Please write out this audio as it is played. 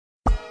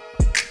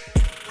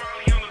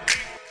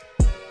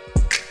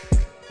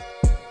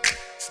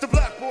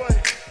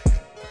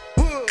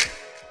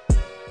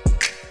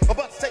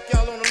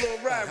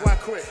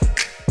quick.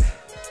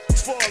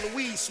 It's for all the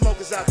weed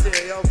smokers out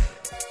there, yo.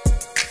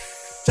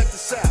 Check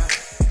this out.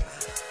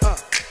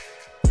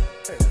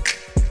 Hey.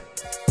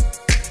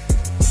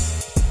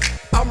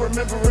 I'm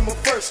remembering my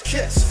first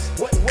kiss.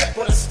 Wet,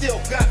 but I still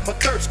got my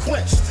thirst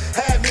quenched.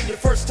 Had me the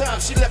first time,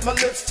 she let my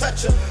lips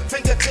touch her.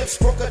 Fingertips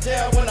broke her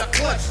down when I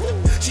clutched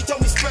her. She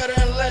told me spread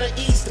her and let her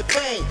ease the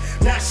pain.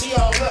 Now she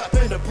all up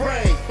in the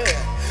brain.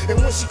 And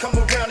when she come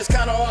around, it's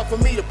kinda hard for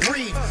me to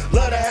breathe.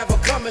 Love to have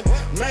her coming,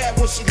 mad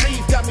when she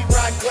leave. Got me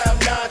riding cloud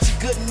nine, she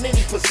good in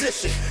any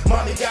position.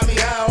 Mommy got me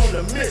high on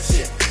a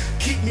mission.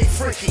 Keep me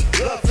freaky,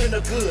 loving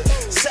her good.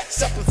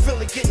 Sex up and feel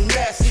it getting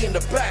nasty in the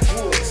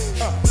backwoods.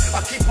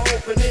 I keep her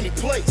open any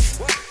place,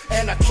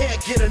 and I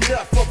can't get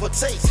enough of her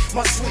taste.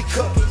 My sweet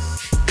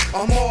cookies,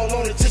 I'm all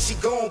on it till she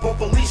gone, but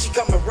believe she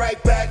coming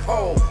right back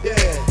home.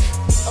 Yeah.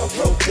 I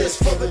wrote this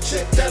for the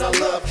chick that I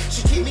love.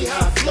 She keep me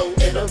high,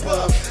 floating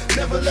above.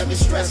 Never let me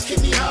stress, keep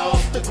me high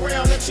off the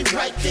ground. And she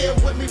right there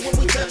with me when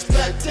we touch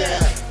back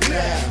down.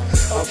 Now,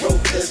 I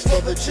wrote this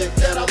for the chick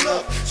that I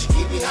love. She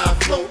keep me high,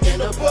 floating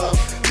above.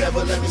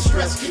 Never let me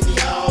stress, keep me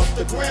high off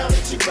the ground.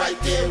 And she right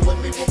there with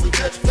me when we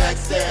touch back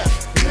down.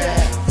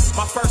 Now,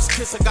 my first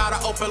kiss, I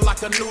gotta open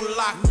like a new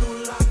lock.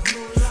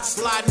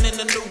 Sliding in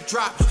the new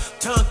drop,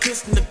 tongue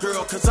kissing the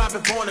girl, cause I've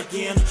been born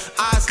again.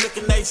 Eyes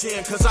looking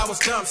Asian, cause I was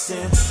dumb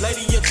sin.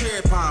 Lady, your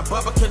cherry pie,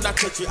 Bubba, can I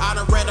touch you? I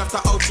done ran off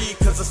the OG,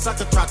 cause a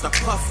sucker tried to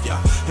puff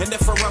ya. And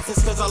if I rough,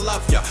 it's cause I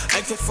love ya.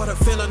 Anxious for the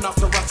feeling off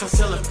the rush, I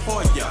still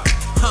employ ya.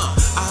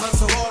 I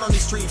hustle hard on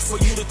these streets for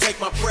you to take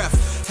my breath.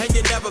 And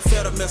you never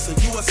feel the missing,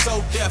 you are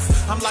so deaf.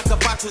 I'm like a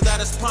boxer that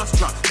is punch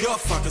drunk.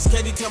 You're fuckers,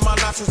 can't you tell my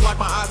nostrils like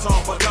my eyes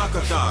on for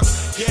Dunker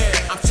Dogs? Yeah,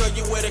 I'm sure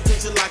you with it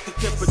cause you like the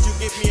kiss, but you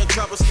get me in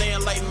trouble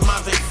staying late and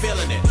moms ain't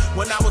feeling it.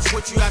 When I was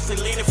with you, I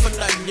said leaning for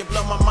nothing. You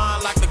blow my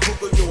mind like the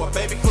Google, you a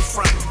baby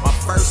confronting my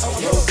first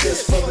kiss. I wrote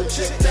this for the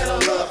chick that I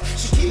love.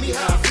 She keep me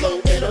high,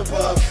 floating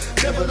above.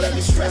 Never let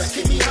me stress,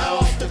 keep me high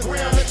off the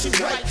ground. And she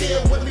right there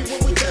with me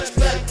when we touch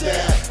back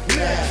down.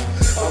 Now,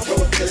 I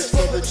wrote this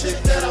for the chick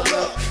that I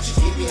love. She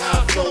keep me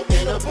high,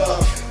 floating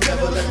above.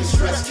 Never let me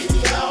stress, keep me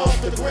high off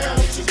the ground.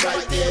 And she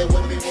right there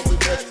with me when we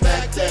touch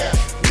back down.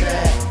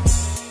 Now,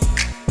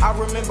 I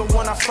remember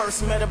when I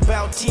first met,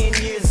 about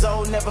 10 years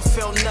old, never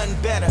felt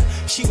nothing better.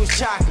 She was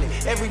chocolate,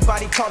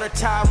 everybody caught her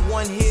tie.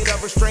 One hit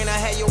of her strain, I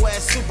had your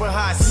ass super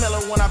high. Smell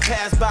her when I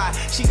pass by,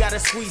 she got a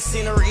sweet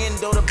scent, her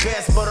endo the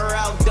best, but her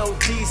outdo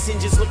decent.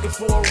 Just looking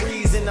for a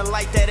reason to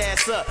light that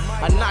ass up.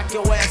 I knock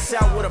your ass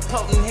out with a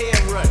potent head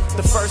run.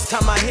 The first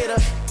time I hit her,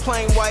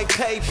 plain white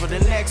paper. The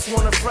next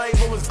one of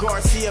flavor was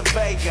Garcia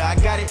Vega. I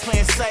got it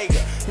playing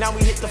Sega. Now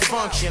we hit the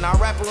function. I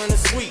wrap her in the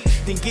suite,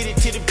 then get it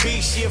to the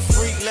beat. She a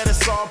freak. Let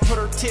us all put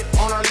her tip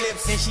on our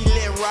lips, and she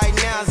lit right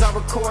now as I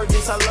record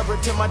this. I love her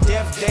till my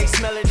death day.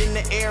 Smell it in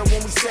the air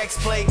when we sex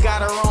play.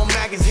 Got her own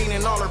magazine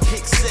and all her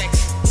pick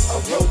sex. I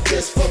wrote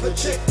this for the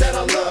chick that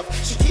I love.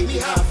 She keep me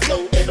high,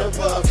 floating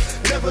above.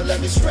 Never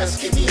let me stress,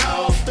 keep me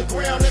high off the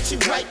ground. And she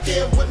right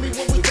there with me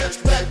when we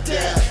touch back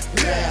down.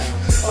 Now,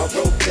 I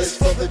wrote this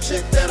for the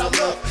chick that I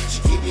love. She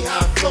keep me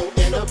high,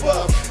 floating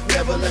above.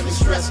 Never let me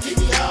stress, keep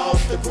me high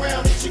off the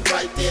ground. And she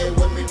right there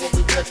with me when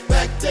we touch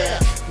back down.